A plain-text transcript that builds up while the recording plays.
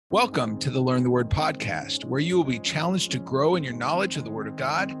Welcome to the Learn the Word podcast, where you will be challenged to grow in your knowledge of the Word of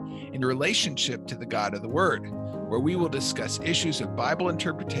God and your relationship to the God of the Word, where we will discuss issues of Bible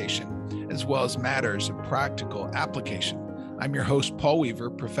interpretation as well as matters of practical application. I'm your host, Paul Weaver,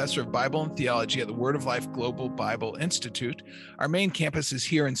 professor of Bible and Theology at the Word of Life Global Bible Institute. Our main campus is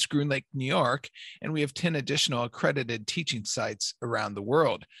here in Schroon Lake, New York, and we have 10 additional accredited teaching sites around the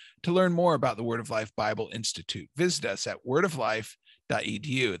world. To learn more about the Word of Life Bible Institute, visit us at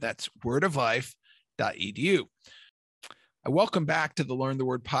wordoflife.edu. That's wordoflife.edu. I welcome back to the Learn the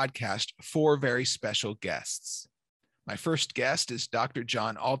Word podcast four very special guests. My first guest is Dr.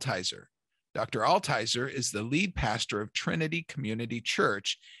 John Altizer. Dr. Altizer is the lead pastor of Trinity Community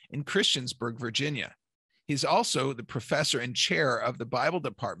Church in Christiansburg, Virginia. He's also the professor and chair of the Bible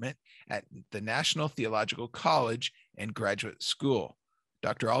department at the National Theological College and Graduate School.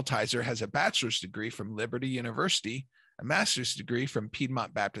 Dr. Altizer has a bachelor's degree from Liberty University, a master's degree from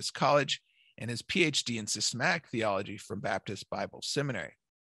Piedmont Baptist College, and his PhD in systematic theology from Baptist Bible Seminary.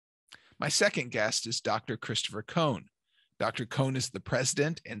 My second guest is Dr. Christopher Cohn. Dr. Cohn is the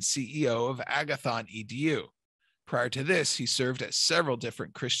president and CEO of Agathon EDU. Prior to this, he served at several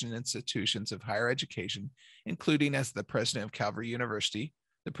different Christian institutions of higher education, including as the president of Calvary University,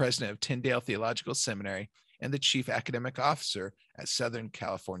 the president of Tyndale Theological Seminary, and the chief academic officer at Southern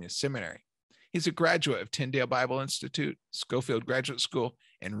California Seminary. He's a graduate of Tyndale Bible Institute, Schofield Graduate School,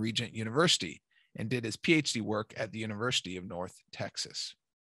 and Regent University, and did his PhD work at the University of North Texas.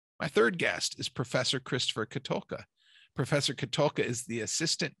 My third guest is Professor Christopher Katulka. Professor Katulka is the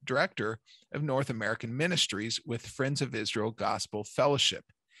Assistant Director of North American Ministries with Friends of Israel Gospel Fellowship.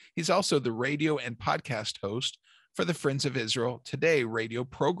 He's also the radio and podcast host for the Friends of Israel Today radio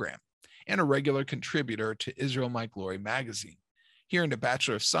program and a regular contributor to Israel My Glory magazine. He earned a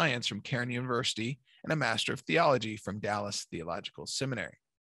Bachelor of Science from Cairn University and a Master of Theology from Dallas Theological Seminary.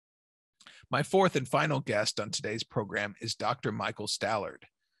 My fourth and final guest on today's program is Dr. Michael Stallard.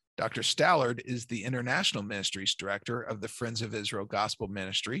 Dr. Stallard is the International Ministries Director of the Friends of Israel Gospel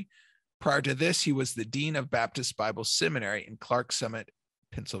Ministry. Prior to this, he was the Dean of Baptist Bible Seminary in Clark Summit,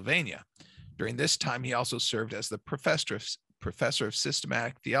 Pennsylvania. During this time, he also served as the Professor of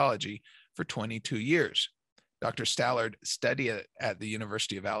Systematic Theology for 22 years. Dr. Stallard studied at the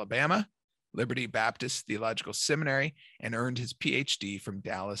University of Alabama, Liberty Baptist Theological Seminary, and earned his PhD from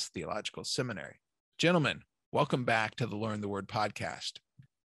Dallas Theological Seminary. Gentlemen, welcome back to the Learn the Word podcast.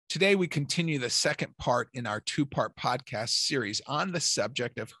 Today, we continue the second part in our two-part podcast series on the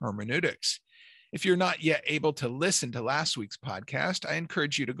subject of hermeneutics. If you're not yet able to listen to last week's podcast, I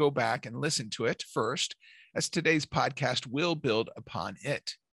encourage you to go back and listen to it first, as today's podcast will build upon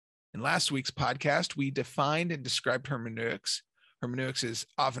it. In last week's podcast, we defined and described hermeneutics. Hermeneutics is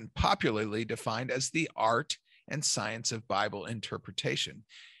often popularly defined as the art and science of Bible interpretation.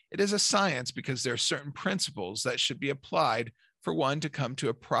 It is a science because there are certain principles that should be applied for one to come to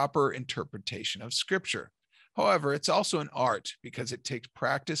a proper interpretation of Scripture. However, it's also an art because it takes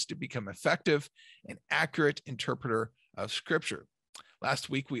practice to become effective and accurate interpreter of Scripture. Last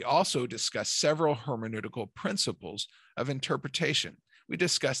week, we also discussed several hermeneutical principles of interpretation. We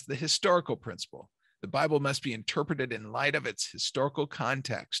discussed the historical principle. The Bible must be interpreted in light of its historical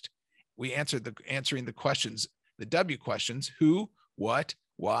context. We answering the questions, the W questions: who, what,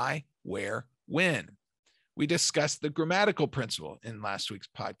 why, where, when. We discussed the grammatical principle in last week's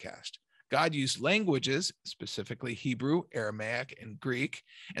podcast. God used languages, specifically Hebrew, Aramaic, and Greek,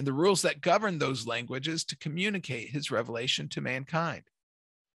 and the rules that govern those languages to communicate his revelation to mankind.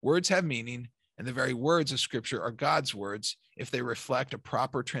 Words have meaning, and the very words of Scripture are God's words if they reflect a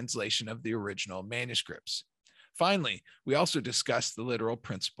proper translation of the original manuscripts. Finally, we also discussed the literal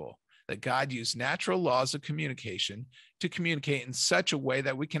principle that God used natural laws of communication to communicate in such a way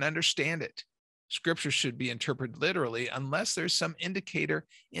that we can understand it. Scripture should be interpreted literally unless there's some indicator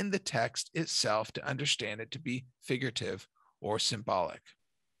in the text itself to understand it to be figurative or symbolic.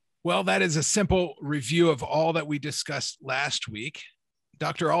 Well, that is a simple review of all that we discussed last week.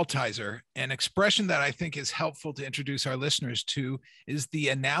 Dr. Altizer, an expression that I think is helpful to introduce our listeners to is the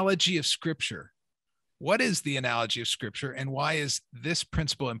analogy of Scripture. What is the analogy of Scripture, and why is this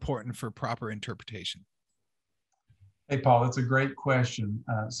principle important for proper interpretation? Hey, Paul, that's a great question.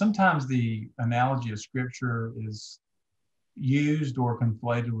 Sometimes the analogy of Scripture is used or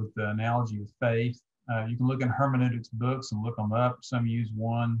conflated with the analogy of faith. You can look in hermeneutics books and look them up. Some use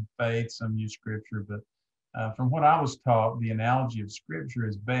one, faith, some use Scripture. But from what I was taught, the analogy of Scripture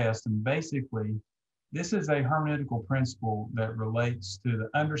is best. And basically, this is a hermeneutical principle that relates to the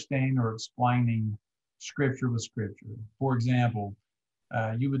understanding or explaining Scripture with Scripture. For example,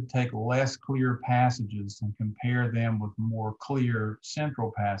 you would take less clear passages and compare them with more clear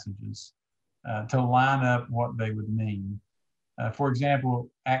central passages to line up what they would mean. For example,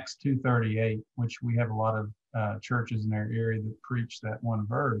 Acts 2:38, which we have a lot of churches in our area that preach that one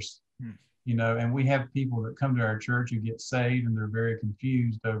verse, you know, and we have people that come to our church who get saved and they're very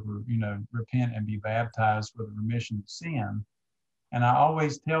confused over, you know, repent and be baptized for the remission of sin. And I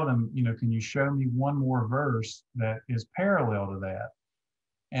always tell them, you know, can you show me one more verse that is parallel to that?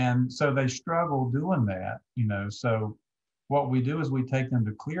 And so they struggle doing that, you know. So what we do is we take them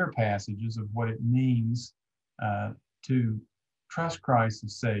to clear passages of what it means to trust Christ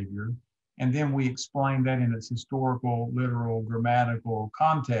as Savior. And then we explain that in its historical, literal, grammatical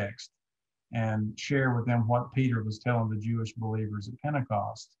context and share with them what Peter was telling the Jewish believers at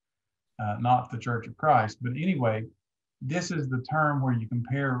Pentecost, not the Church of Christ. But anyway, this is the term where you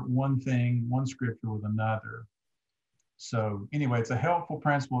compare one thing, one scripture with another. So anyway, it's a helpful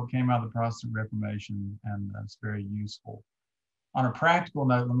principle. It came out of the Protestant Reformation, and it's very useful. On a practical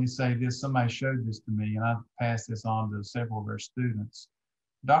note, let me say this. Somebody showed this to me, and I've passed this on to several of our students.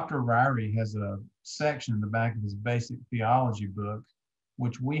 Dr. Ryrie has a section in the back of his basic theology book,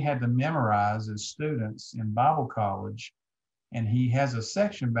 which we had to memorize as students in Bible college. And he has a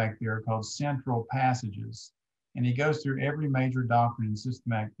section back there called Central Passages. And he goes through every major doctrine in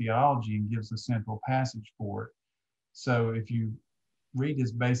systematic theology and gives a central passage for it. So if you read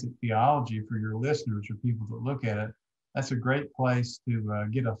his basic theology for your listeners or people that look at it, that's a great place to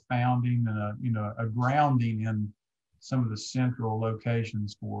get a founding and a grounding in some of the central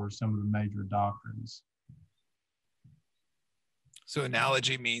locations for some of the major doctrines. So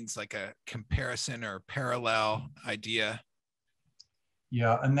analogy means like a comparison or parallel idea.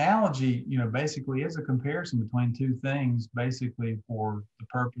 Yeah, analogy, you know, basically is a comparison between two things, basically for the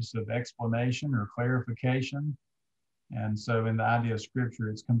purpose of explanation or clarification. And so in the idea of Scripture,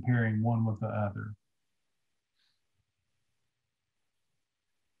 it's comparing one with the other.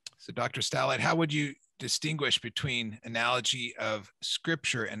 So Dr. Stallett, how would you distinguish between analogy of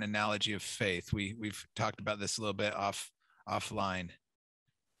Scripture and analogy of faith? We've talked about this a little bit offline.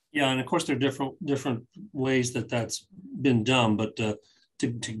 Yeah, and of course there are different ways that that's been done, but to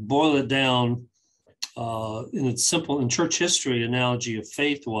boil it down in church history, analogy of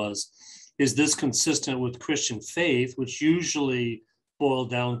faith is this consistent with Christian faith, which usually boiled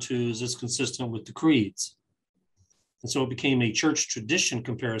down to, is this consistent with the creeds? And so it became a church tradition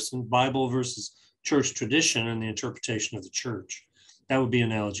comparison, Bible versus church tradition and the interpretation of the church. That would be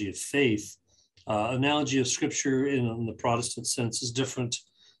analogy of faith. Analogy of Scripture in the Protestant sense is different,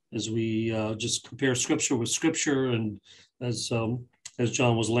 as we just compare Scripture with Scripture. And as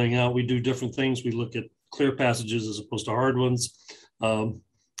John was laying out, we do different things. We look at clear passages as opposed to hard ones.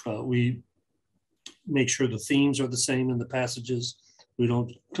 We make sure the themes are the same in the passages. We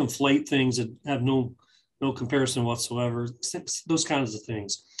don't conflate things that have no comparison whatsoever. Those kinds of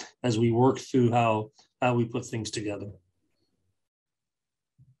things as we work through how we put things together.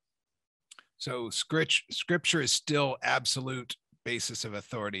 So Scripture is still absolute basis of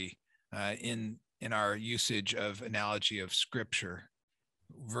authority in our usage of analogy of Scripture,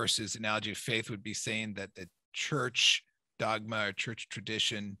 versus analogy of faith would be saying that the church dogma or church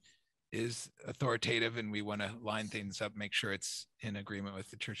tradition is authoritative, and we want to line things up, make sure it's in agreement with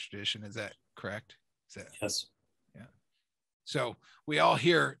the church tradition. Is that correct? Yes. Yeah. So we all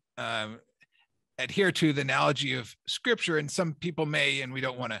here adhere to the analogy of Scripture, and some people may, and we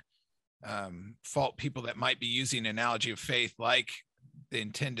don't want to fault people that might be using analogy of faith like they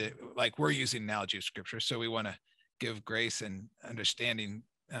intended, like we're using analogy of Scripture. So we want to give grace and understanding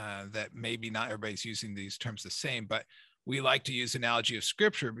that maybe not everybody's using these terms the same, but we like to use analogy of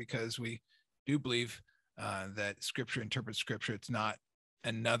Scripture because we do believe that Scripture interprets Scripture. It's not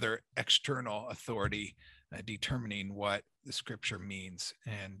another external authority determining what the Scripture means.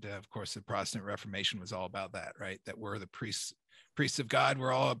 And of course, the Protestant Reformation was all about that, right? That we're the priests of God.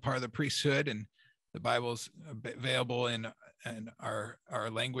 We're all a part of the priesthood, and the Bible's available in our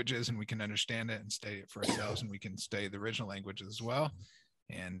languages, and we can understand it and study it for ourselves, and we can study the original languages as well.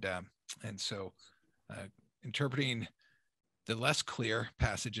 And so interpreting the less clear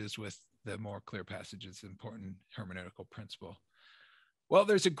passages with the more clear passages is an important hermeneutical principle. Well,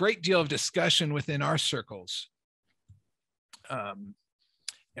 there's a great deal of discussion within our circles, and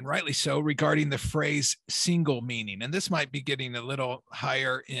rightly so, regarding the phrase single meaning. And this might be getting a little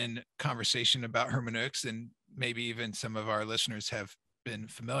higher in conversation about hermeneutics than maybe even some of our listeners have been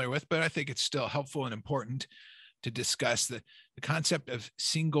familiar with, but I think it's still helpful and important to discuss the concept of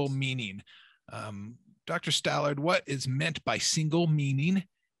single meaning. Dr. Stallard, what is meant by single meaning,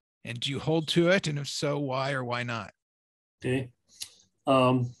 and do you hold to it? And if so, why or why not? Okay.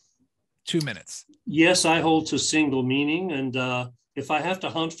 2 minutes. Yes, I hold to single meaning. And if I have to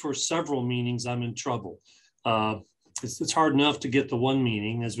hunt for several meanings, I'm in trouble. It's hard enough to get the one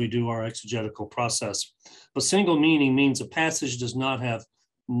meaning as we do our exegetical process. But single meaning means a passage does not have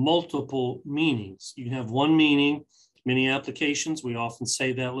multiple meanings. You can have one meaning, many applications. We often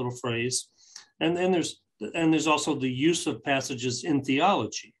say that little phrase. And then there's also the use of passages in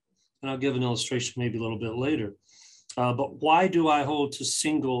theology. And I'll give an illustration maybe a little bit later. But why do I hold to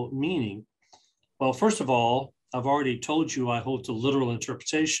single meaning? Well, first of all, I've already told you I hold to literal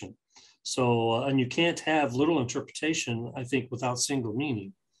interpretation. So, and you can't have literal interpretation, I think, without single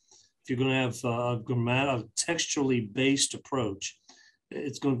meaning. If you're going to have a textually based approach,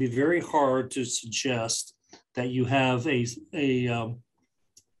 it's going to be very hard to suggest that you have a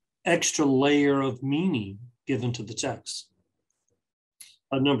extra layer of meaning given to the text.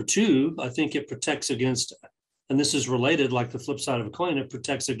 Number two, I think it protects against, and this is related like the flip side of a coin, it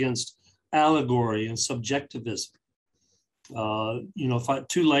protects against allegory and subjectivism.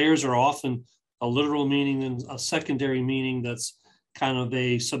 Two layers are often a literal meaning and a secondary meaning that's kind of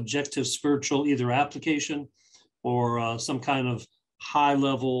a subjective spiritual either application or some kind of high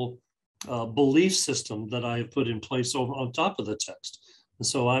level belief system that I have put in place over on top of the text. And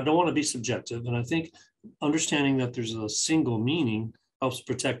so I don't want to be subjective. And I think understanding that there's a single meaning helps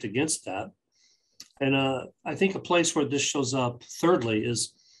protect against that. And I think a place where this shows up, thirdly,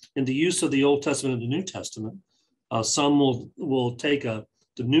 is in the use of the Old Testament and the New Testament. Some will take the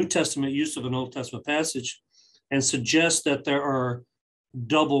New Testament use of an Old Testament passage and suggest that there's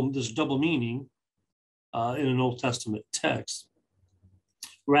double meaning in an Old Testament text,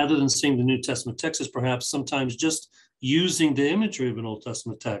 rather than seeing the New Testament text as perhaps sometimes just using the imagery of an Old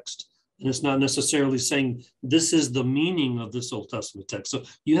Testament text. And it's not necessarily saying this is the meaning of this Old Testament text. So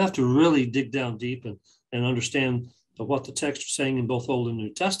you have to really dig down deep and understand what the text is saying in both Old and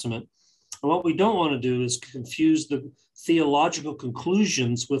New Testament. And what we don't want to do is confuse the theological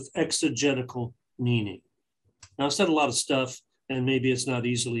conclusions with exegetical meaning. Now, I've said a lot of stuff, and maybe it's not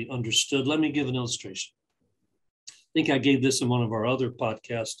easily understood. Let me give an illustration. I think I gave this in one of our other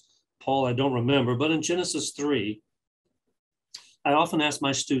podcasts, Paul, I don't remember, but in Genesis 3, I often ask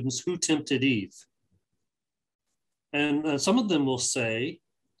my students, who tempted Eve? And some of them will say,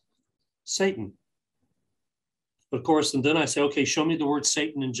 Satan. But of course, and then I say, okay, show me the word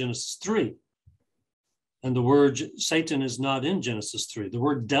Satan in Genesis 3. And the word Satan is not in Genesis 3. The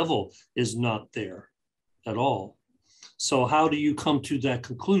word devil is not there at all. So how do you come to that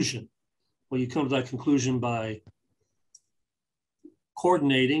conclusion? Well, you come to that conclusion by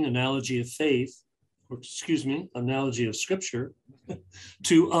coordinating analogy of faith, analogy of scripture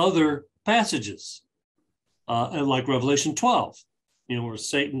to other passages, like Revelation 12, where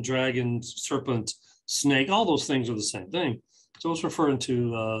Satan, dragon, serpent, snake, all those things are the same thing. So it's referring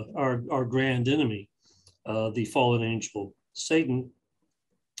to our grand enemy, the fallen angel, Satan.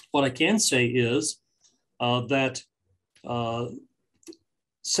 What I can say is that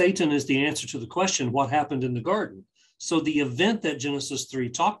Satan is the answer to the question, what happened in the garden? So the event that Genesis 3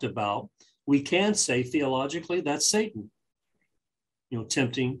 talked about, we can say theologically that's Satan,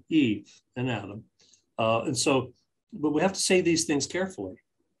 tempting Eve and Adam. But we have to say these things carefully,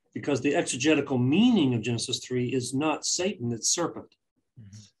 because the exegetical meaning of Genesis 3 is not Satan, it's serpent.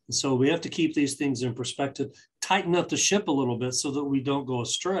 Mm-hmm. And so we have to keep these things in perspective, tighten up the ship a little bit so that we don't go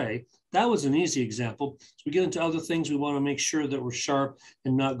astray. That was an easy example. As we get into other things, we want to make sure that we're sharp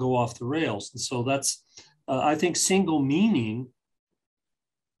and not go off the rails. And so that's, I think single meaning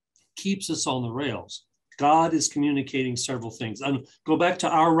keeps us on the rails. God is communicating several things. And go back to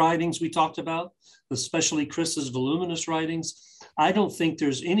our writings we talked about, especially Chris's voluminous writings. I don't think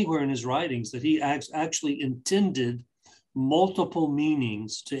there's anywhere in his writings that he actually intended multiple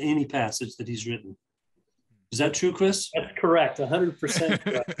meanings to any passage that he's written. Is that true, Chris? That's correct, 100%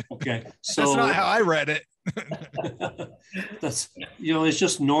 correct. Okay, so that's not how I read it. That's, it's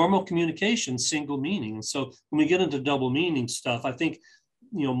just normal communication, single meaning. And so when we get into double meaning stuff, I think,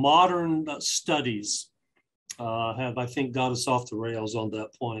 modern studies have, I think, got us off the rails on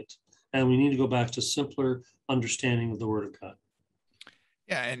that point. And we need to go back to simpler understanding of the Word of God.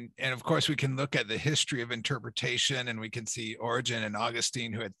 Yeah, and of course we can look at the history of interpretation, and we can see Origen and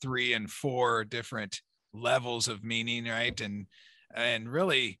Augustine, who had 3 and 4 different levels of meaning, right? And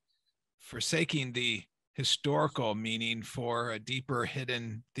really forsaking the historical meaning for a deeper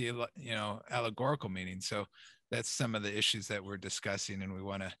hidden allegorical meaning. So that's some of the issues that we're discussing, and we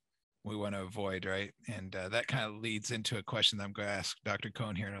want to avoid, right? And that kind of leads into a question that I'm going to ask Dr.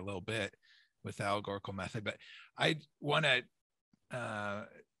 Cohn here in a little bit with the allegorical method. But I want to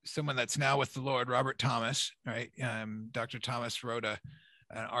someone that's now with the Lord, Robert Thomas, right? Dr. Thomas wrote an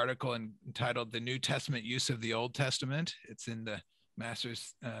article entitled "The New Testament Use of the Old Testament." It's in the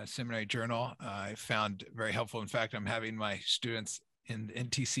Master's Seminary Journal. I found very helpful. In fact, I'm having my students in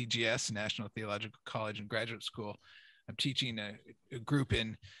NTCGS, National Theological College and Graduate School. I'm teaching a group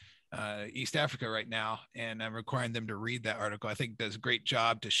in East Africa right now, and I'm requiring them to read that article. I think it does a great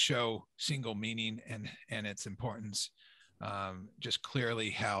job to show single meaning and its importance, just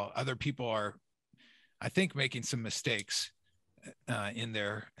clearly how other people are, I think, making some mistakes in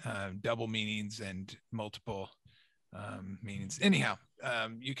their double meanings and multiple meanings. Anyhow,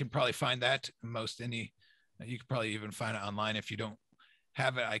 you can probably find that you can probably even find it online. If you don't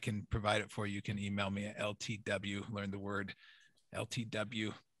have it, I can provide it for you. You can email me at LTW, learn the word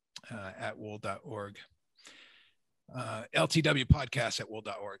LTW at wool.org. LTW podcast at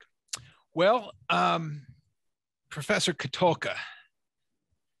wool.org. Well, Professor Katulka,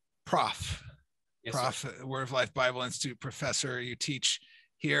 Prof. Yes, Prof, Word of Life Bible Institute professor, you teach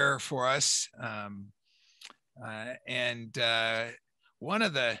here for us. And one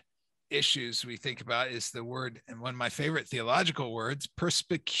of the issues we think about is the word, and one of my favorite theological words,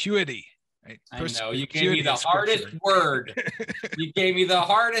 perspicuity. Right? I know, you gave me the hardest word. You gave me the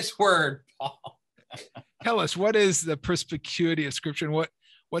hardest word, Paul. Tell us, what is the perspicuity of Scripture, and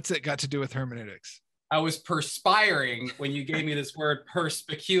what's it got to do with hermeneutics? I was perspiring when you gave me this word,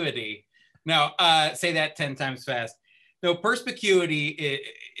 perspicuity. No, say that 10 times fast. No, perspicuity,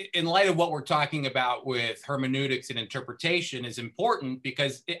 in light of what we're talking about with hermeneutics and interpretation, is important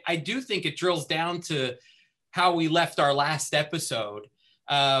because I do think it drills down to how we left our last episode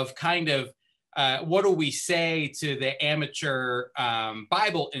of kind of what do we say to the amateur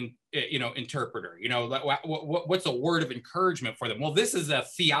Bible interpreter? You know, what's a word of encouragement for them? Well, this is a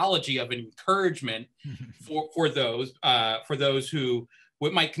theology of encouragement for those who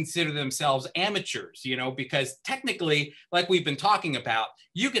might consider themselves amateurs, you know, because technically, like we've been talking about,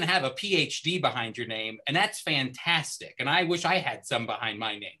 you can have a PhD behind your name, and that's fantastic. And I wish I had some behind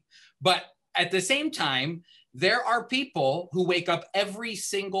my name. But at the same time, there are people who wake up every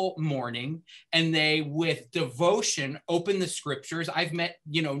single morning and they, with devotion, open the scriptures. I've met,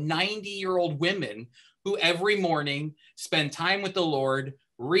 90-year-old women who every morning spend time with the Lord,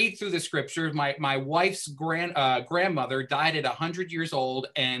 read through the scriptures. My wife's grandmother died at 100 years old,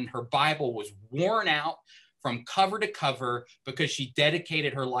 and her Bible was worn out from cover to cover because she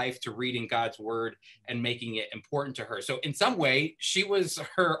dedicated her life to reading God's word and making it important to her. So in some way, she was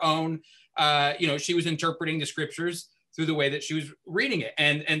her own, she was interpreting the scriptures through the way that she was reading it.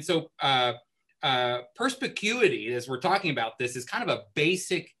 And so perspicuity, as we're talking about this, is kind of a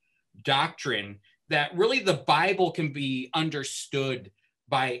basic doctrine that really the Bible can be understood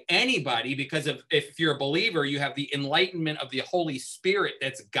by anybody, because if you're a believer, you have the enlightenment of the Holy Spirit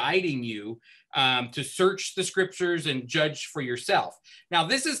that's guiding you to search the scriptures and judge for yourself. Now,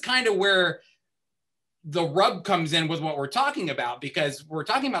 this is kind of where the rub comes in with what we're talking about, because we're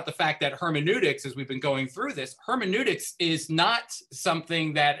talking about the fact that hermeneutics, as we've been going through this, hermeneutics is not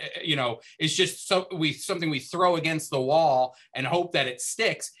something that, is just something we throw against the wall and hope that it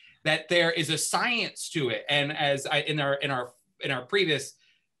sticks, that there is a science to it. And as in our previous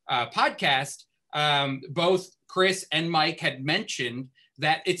podcast, both Chris and Mike had mentioned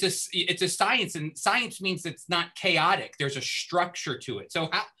that it's a science, and science means it's not chaotic. There's a structure to it. So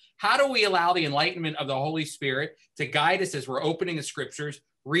how do we allow the enlightenment of the Holy Spirit to guide us as we're opening the scriptures,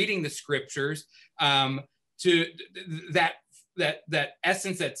 reading the scriptures, to that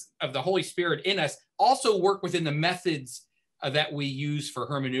essence that's of the Holy Spirit in us, also work within the methods that we use for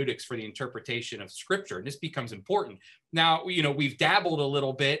hermeneutics for the interpretation of scripture? And this becomes important. Now, we've dabbled a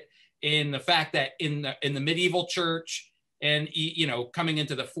little bit in the fact that in the medieval church, and coming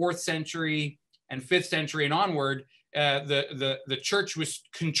into the 4th century and 5th century and onward, the church was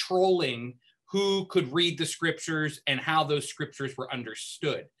controlling who could read the scriptures and how those scriptures were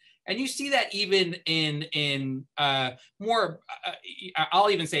understood. And you see that even in more,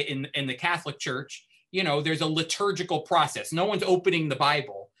 I'll even say in the Catholic Church. There's a liturgical process. No one's opening the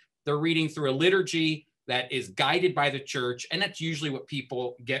Bible. They're reading through a liturgy that is guided by the church, and that's usually what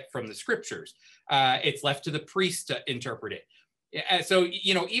people get from the scriptures. It's left to the priest to interpret it. So,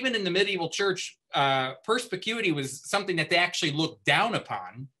 even in the medieval church, perspicuity was something that they actually looked down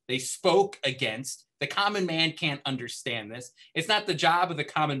upon. They spoke against. The common man can't understand this. It's not the job of the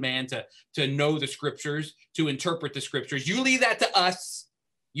common man to know the scriptures, to interpret the scriptures. You leave that to us,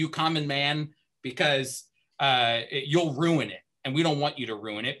 you common man, because you'll ruin it. And we don't want you to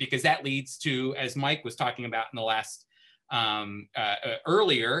ruin it, because that leads to, as Mike was talking about in the last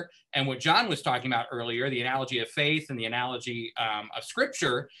earlier, and what John was talking about earlier, the analogy of faith and the analogy of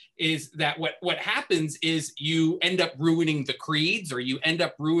scripture, is that what happens is you end up ruining the creeds, or you end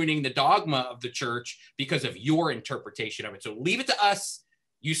up ruining the dogma of the church because of your interpretation of it. So leave it to us,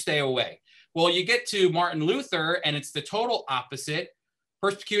 you stay away. Well, you get to Martin Luther and it's the total opposite.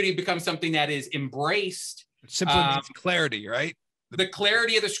 Perspicuity becomes something that is embraced. It simply means clarity, right? The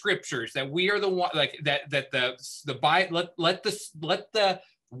clarity of the scriptures, that we are the one, like that the Bible, let the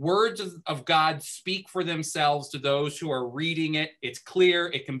words of God speak for themselves to those who are reading it. It's clear,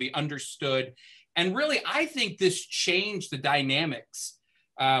 it can be understood. And really, I think this changed the dynamics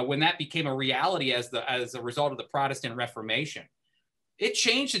when that became a reality as a result of the Protestant Reformation. It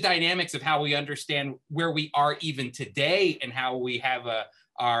changed the dynamics of how we understand where we are even today, and how we have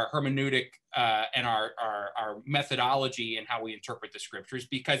our hermeneutic and our methodology and how we interpret the scriptures,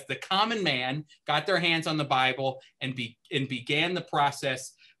 because the common man got their hands on the Bible and began the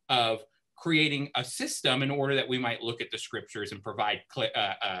process of creating a system in order that we might look at the scriptures and provide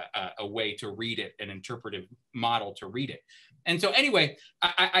a way to read it, an interpretive model to read it. And so anyway,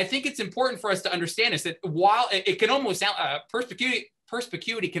 I think it's important for us to understand is that while it can almost sound,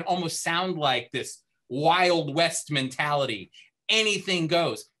 perspicuity can almost sound like this Wild West mentality, anything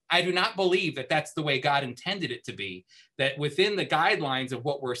goes. I do not believe that that's the way God intended it to be, that within the guidelines of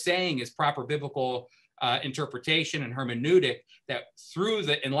what we're saying is proper biblical interpretation and hermeneutic, that through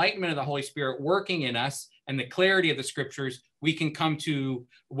the enlightenment of the Holy Spirit working in us and the clarity of the scriptures, we can come to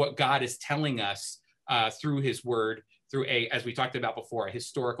what God is telling us through his word, through as we talked about before, a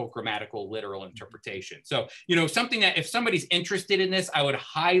historical, grammatical, literal interpretation. So, something that if somebody's interested in this, I would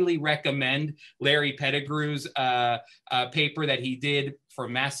highly recommend Larry Pettigrew's paper that he did for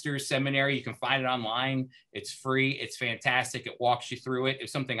Master's Seminary. You can find it online. It's free. It's fantastic. It walks you through it.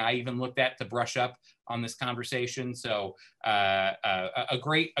 It's something I even looked at to brush up on this conversation. So a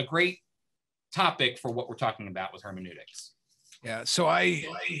great topic for what we're talking about with hermeneutics. Yeah. So I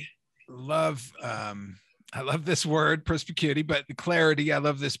love this word perspicuity, but the clarity. I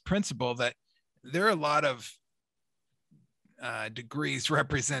love this principle that there are a lot of degrees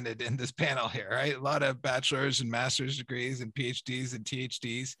represented in this panel here, right? A lot of bachelor's and master's degrees and PhDs and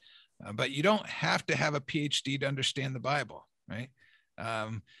THDs, but you don't have to have a PhD to understand the Bible, right?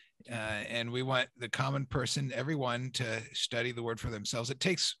 And we want the common person, everyone, to study the word for themselves. It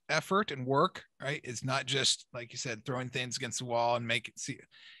takes effort and work, right? It's not just, like you said, throwing things against the wall and make it see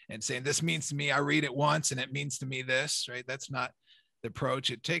and saying, this means to me, I read it once and it means to me this, right? That's not the approach.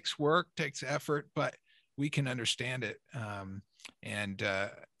 It takes work, takes effort, but we can understand it. And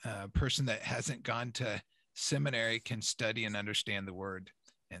a person that hasn't gone to seminary can study and understand the word.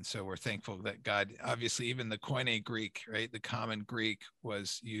 And so we're thankful that God, obviously, even the Koine Greek, right? The common Greek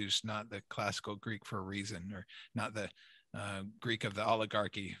was used, not the classical Greek for a reason, or not the Greek of the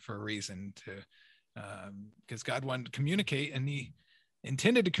oligarchy for a reason, because God wanted to communicate, and he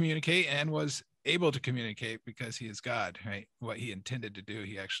intended to communicate and was able to communicate because he is God, right? What he intended to do,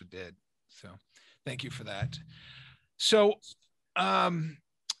 he actually did. So thank you for that. So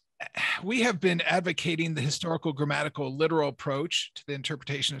we have been advocating the historical, grammatical, literal approach to the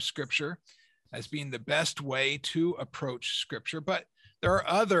interpretation of scripture as being the best way to approach scripture, but there are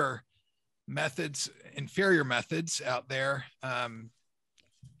other methods, inferior methods out there.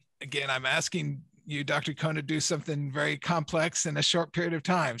 Again, I'm asking you, Dr. Cohn, to do something very complex in a short period of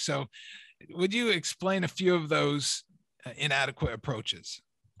time. So would you explain a few of those inadequate approaches?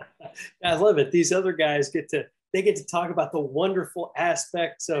 I love it. These other guys get to talk about the wonderful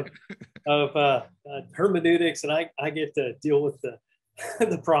aspects of hermeneutics, and I get to deal with the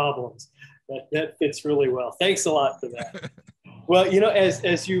problems. That fits really well. Thanks a lot for that. Well,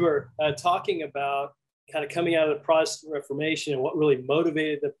 as you were talking about kind of coming out of the Protestant Reformation and what really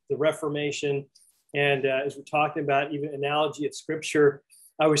motivated the Reformation, and as we're talking about even analogy of scripture,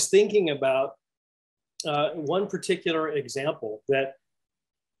 I was thinking about one particular example that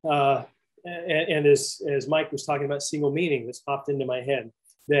and as Mike was talking about single meaning, that's popped into my head,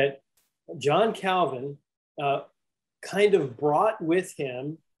 that John Calvin kind of brought with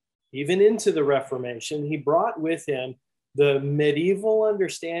him, even into the Reformation, he brought with him the medieval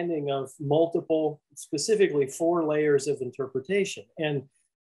understanding of multiple, specifically 4 layers of interpretation. And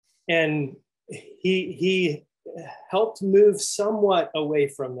he helped move somewhat away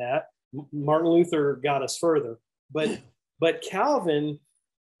from that. Martin Luther got us further, but Calvin,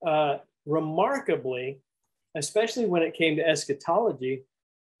 remarkably, especially when it came to eschatology,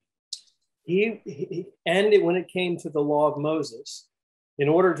 when it came to the law of Moses, in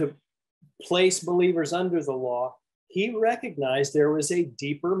order to place believers under the law, he recognized there was a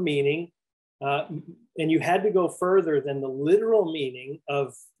deeper meaning And you had to go further than the literal meaning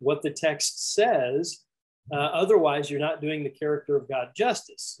of what the text says. Otherwise, you're not doing the character of God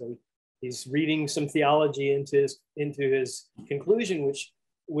justice. So he's reading some theology into his conclusion,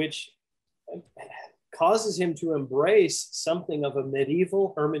 which causes him to embrace something of a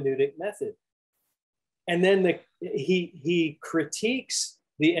medieval hermeneutic method. And then he critiques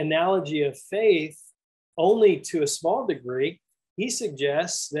the analogy of faith only to a small degree. He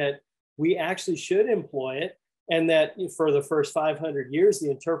suggests that we actually should employ it, and that for the first 500 years, the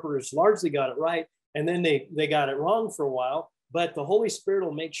interpreters largely got it right, and then they got it wrong for a while, but the Holy Spirit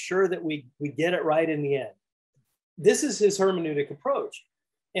will make sure that we get it right in the end. This is his hermeneutic approach.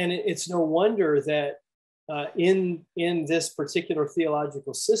 And it's no wonder that in this particular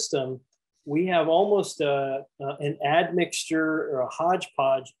theological system, we have almost an admixture or a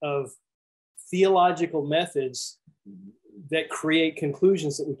hodgepodge of theological methods that create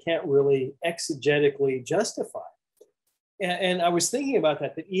conclusions that we can't really exegetically justify. And I was thinking about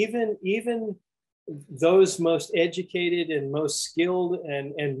that even those most educated and most skilled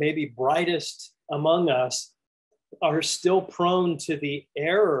and maybe brightest among us are still prone to the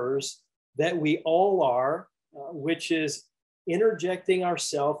errors that we all are, which is interjecting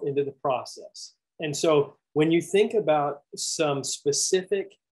ourselves into the process. And so when you think about some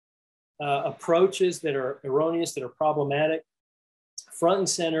specific approaches that are erroneous, that are problematic, front and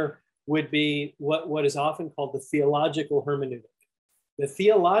center would be what is often called the theological hermeneutic. The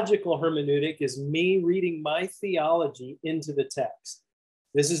theological hermeneutic is me reading my theology into the text.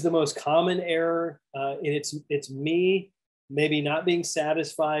 This is the most common error, and it's me maybe not being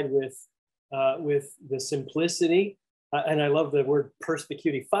satisfied with the simplicity. And I love the word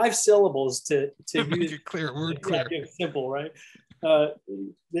perspicuity. 5 syllables to make it clear, word clear. Yeah, simple, right?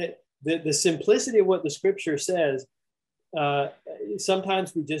 The simplicity of what the scripture says.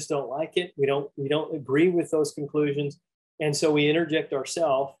 Sometimes we just don't like it. We don't agree with those conclusions, and so we interject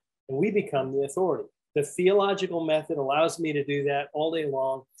ourselves, and we become the authority. The theological method allows me to do that all day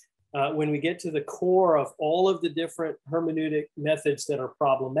long. When we get to the core of all of the different hermeneutic methods that are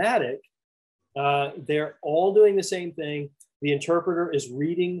problematic, they're all doing the same thing. The interpreter is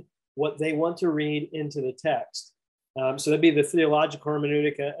reading what they want to read into the text. So that'd be the theological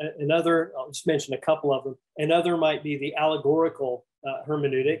hermeneutic. Another, I'll just mention a couple of them. Another might be the allegorical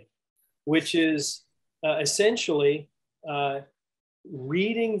hermeneutic, which is essentially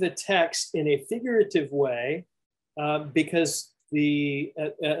reading the text in a figurative way, because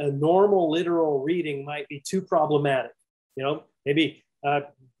a normal literal reading might be too problematic. Maybe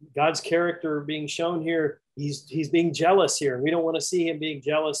God's character being shown here, he's being jealous here, and we don't want to see him being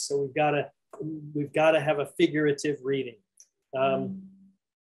jealous, so we've got to have a figurative reading.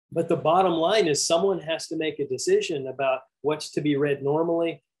 But the bottom line is someone has to make a decision about what's to be read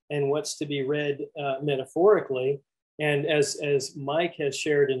normally and what's to be read metaphorically. And as Mike has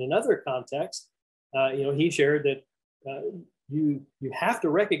shared in another context, he shared that you have to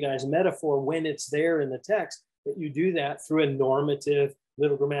recognize metaphor when it's there in the text, but you do that through a normative,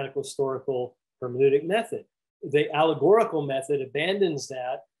 little grammatical, historical, hermeneutic method. The allegorical method abandons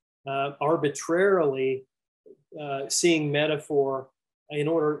that, arbitrarily seeing metaphor in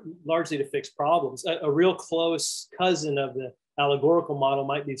order largely to fix problems. A real close cousin of the allegorical model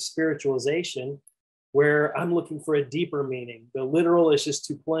might be spiritualization, where I'm looking for a deeper meaning. The literal is just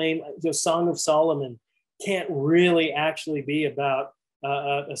too plain. The Song of Solomon can't really actually be about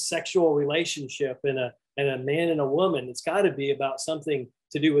a sexual relationship and a man and a woman. It's got to be about something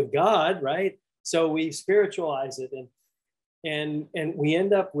to do with God, right? So we spiritualize it, and we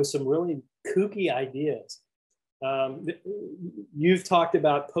end up with some really kooky ideas. You've talked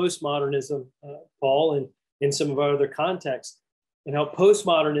about postmodernism, Paul, and in some of our other contexts, and how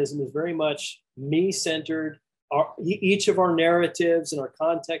postmodernism is very much me-centered. Each of our narratives and our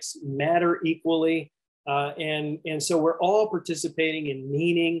contexts matter equally, and so we're all participating in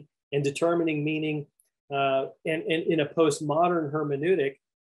meaning and determining meaning. And in a postmodern hermeneutic,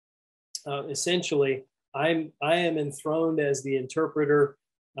 essentially, I am enthroned as the interpreter,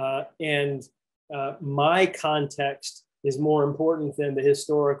 and my context is more important than the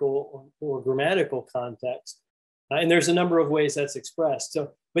historical or grammatical context. And there's a number of ways that's expressed.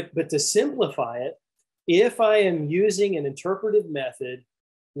 So, but to simplify it, if I am using an interpretive method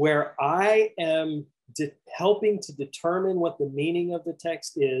where I am helping to determine what the meaning of the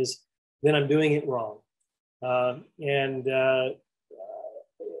text is, then I'm doing it wrong. The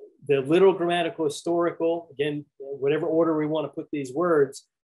literal, grammatical, historical, again, whatever order we want to put these words,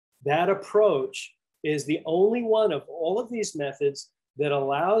 that approach is the only one of all of these methods that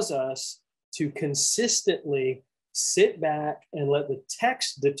allows us to consistently sit back and let the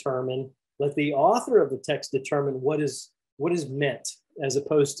text determine Let the author of the text determine what is meant, as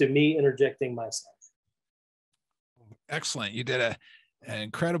opposed to me interjecting myself. Excellent. You did an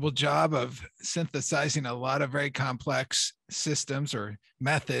incredible job of synthesizing a lot of very complex systems or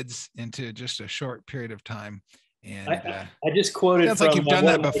methods into just a short period of time. And I just quoted. Sounds like you've done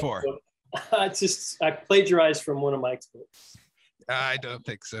that before. I plagiarized from one of Mike's books. I don't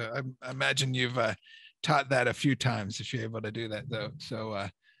think so. I imagine you've taught that a few times if you're able to do that though so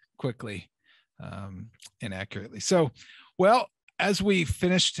quickly and accurately. So, well, as we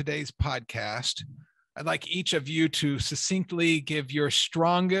finish today's podcast, I'd like each of you to succinctly give your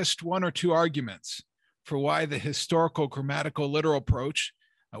strongest one or two arguments for why the historical, grammatical, literal approach,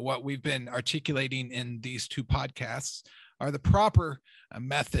 what we've been articulating in these two podcasts, are the proper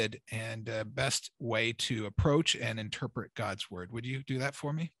method and best way to approach and interpret God's word. Would you do that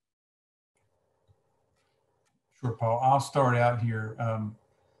for me? Sure, Paul. I'll start out here.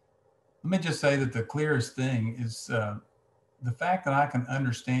 Let me just say that the clearest thing is the fact that I can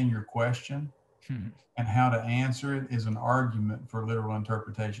understand your question and how to answer it is an argument for literal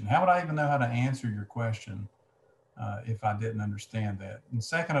interpretation. How would I even know how to answer your question if I didn't understand that? And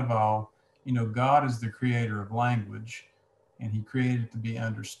second of all, you know, God is the creator of language, and he created it to be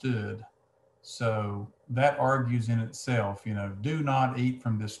understood. So that argues in itself, you know, do not eat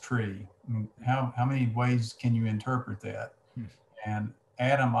from this tree. I mean, how many ways can you interpret that? And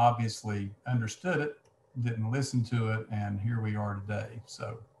Adam obviously understood it, didn't listen to it, and here we are today.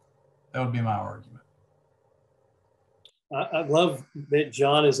 So that would be my argument. I love that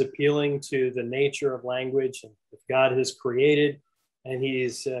John is appealing to the nature of language, and if God has created and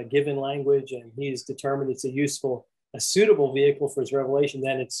he's given language and he's determined it's a suitable vehicle for his revelation,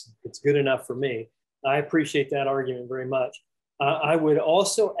 then it's good enough for me. I appreciate that argument very much. I would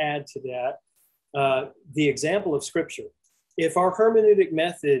also add to that the example of Scripture. If our hermeneutic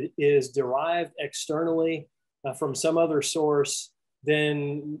method is derived externally from some other source,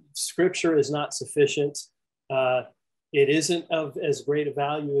 then Scripture is not sufficient. It isn't of as great a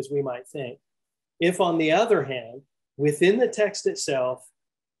value as we might think. If, on the other hand, within the text itself,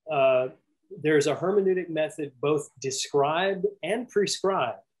 there's a hermeneutic method both described and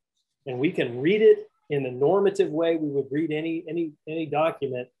prescribed, and we can read it in the normative way we would read any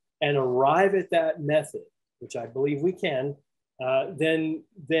document and arrive at that method, which I believe we can, then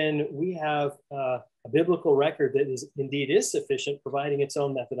we have a biblical record that is indeed sufficient, providing its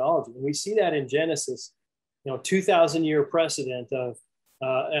own methodology. And we see that in Genesis, 2,000-year precedent of,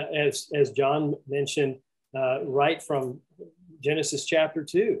 as John mentioned, right from Genesis chapter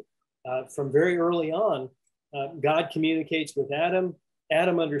 2. From very early on, God communicates with Adam.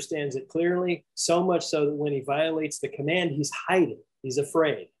 Adam understands it clearly, so much so that when he violates the command, he's hiding, he's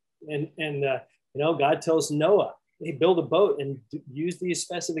afraid. And God tells Noah, hey, build a boat and use these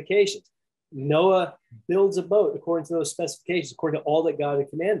specifications. Noah builds a boat according to those specifications, according to all that God had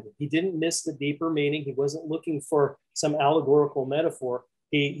commanded him. He didn't miss the deeper meaning. He wasn't looking for some allegorical metaphor.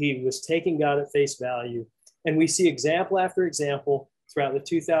 He was taking God at face value. And we see example after example throughout the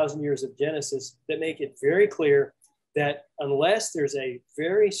 2,000 years of Genesis that make it very clear that unless there's a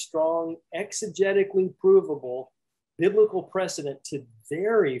very strong exegetically provable biblical precedent to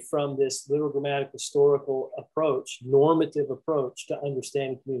vary from this literal grammatical historical approach, normative approach to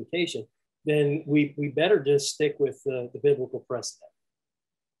understanding communication, then we better just stick with the biblical precedent.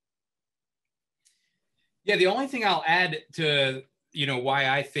 Yeah, the only thing I'll add to why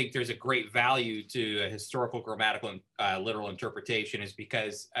I think there's a great value to a historical, grammatical, and literal interpretation is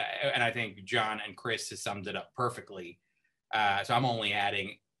because, and I think John and Chris has summed it up perfectly. So I'm only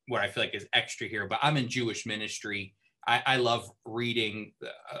adding what I feel like is extra here, but I'm in Jewish ministry. I love reading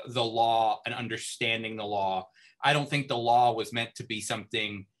the law and understanding the law. I don't think the law was meant to be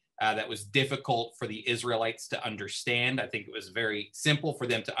something that was difficult for the Israelites to understand. I think it was very simple for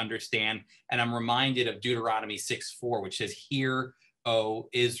them to understand. And I'm reminded of Deuteronomy 6:4, which says, "Hear, O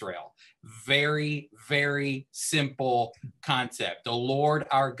Israel." Very, very simple concept. The Lord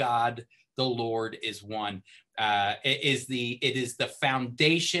our God, the Lord is one. It is the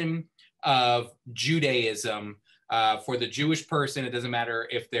foundation of Judaism. For the Jewish person, it doesn't matter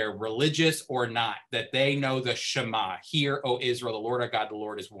if they're religious or not, that they know the Shema. Hear, O Israel, the Lord our God, the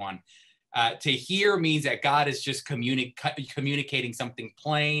Lord is one. To hear means that God is just communicating something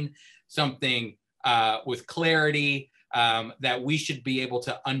plain, something with clarity that we should be able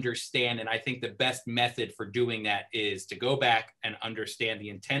to understand. And I think the best method for doing that is to go back and understand the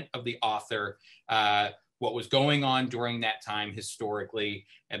intent of the author, what was going on during that time historically,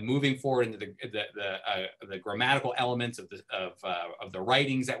 and moving forward into the grammatical elements of the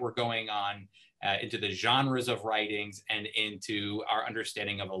writings that were going on, into the genres of writings, and into our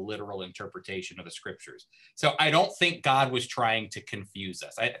understanding of a literal interpretation of the scriptures. So I don't think God was trying to confuse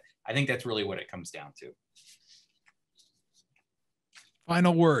us. I think that's really what it comes down to.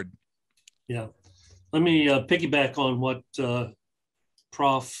 Final word. Yeah. Let me piggyback on what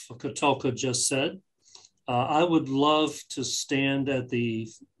Prof. Katulka just said. I would love to stand at the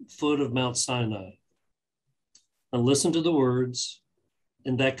foot of Mount Sinai and listen to the words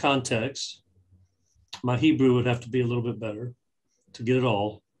in that context. My Hebrew would have to be a little bit better to get it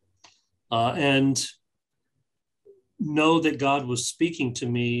all. And know that God was speaking to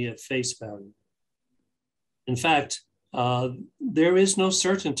me at face value. In fact, there is no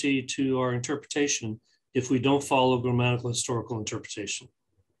certainty to our interpretation if we don't follow grammatical historical interpretation.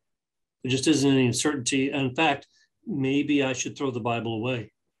 There just isn't any certainty. And in fact, maybe I should throw the Bible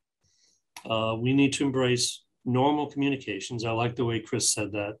away. We need to embrace normal communications. I like the way Chris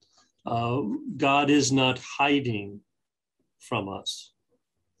said that. God is not hiding from us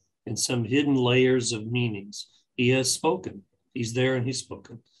in some hidden layers of meanings. He has spoken. He's there and he's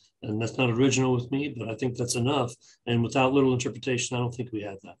spoken. And that's not original with me, but I think that's enough. And without little interpretation, I don't think we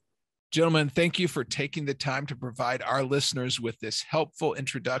have that. Gentlemen, thank you for taking the time to provide our listeners with this helpful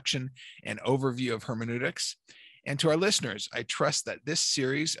introduction and overview of hermeneutics. And to our listeners, I trust that this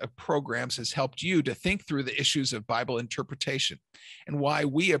series of programs has helped you to think through the issues of Bible interpretation and why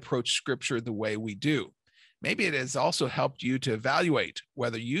we approach Scripture the way we do. Maybe it has also helped you to evaluate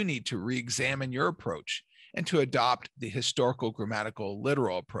whether you need to re-examine your approach and to adopt the historical, grammatical,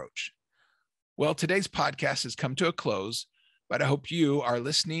 literal approach. Well, today's podcast has come to a close, but I hope you, our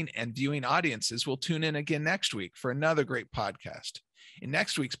listening and viewing audiences, will tune in again next week for another great podcast. In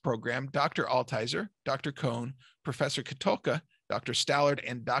next week's program, Dr. Altizer, Dr. Cohn, Professor Katulka, Dr. Stallard,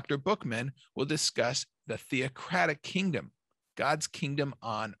 and Dr. Bookman will discuss the theocratic kingdom, God's kingdom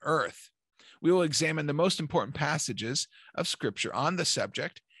on earth. We will examine the most important passages of Scripture on the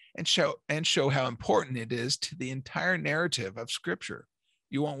subject and show how important it is to the entire narrative of Scripture.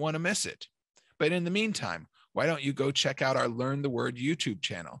 You won't want to miss it. But in the meantime, why don't you go check out our Learn the Word YouTube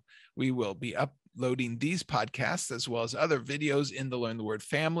channel? We will be uploading these podcasts as well as other videos in the Learn the Word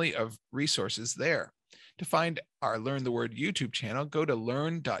family of resources there. To find our Learn the Word YouTube channel, go to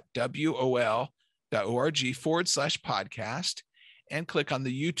learn.wol.org/podcast and click on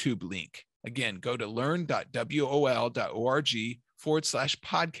the YouTube link. Again, go to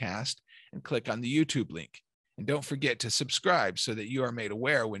learn.wol.org/podcast and click on the YouTube link. And don't forget to subscribe so that you are made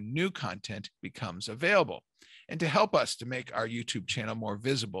aware when new content becomes available, and to help us to make our YouTube channel more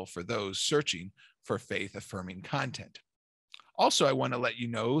visible for those searching for faith-affirming content. Also, I want to let you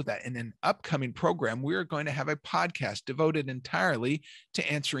know that in an upcoming program, we are going to have a podcast devoted entirely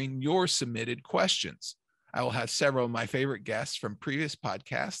to answering your submitted questions. I will have several of my favorite guests from previous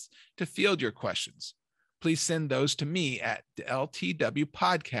podcasts to field your questions. Please send those to me at the LTW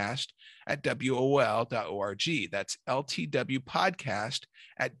podcast at wol.org. That's LTW podcast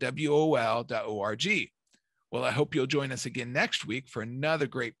at wol.org. Well, I hope you'll join us again next week for another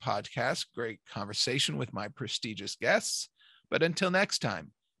great podcast, great conversation with my prestigious guests. But until next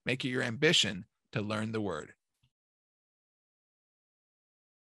time, make it your ambition to learn the Word.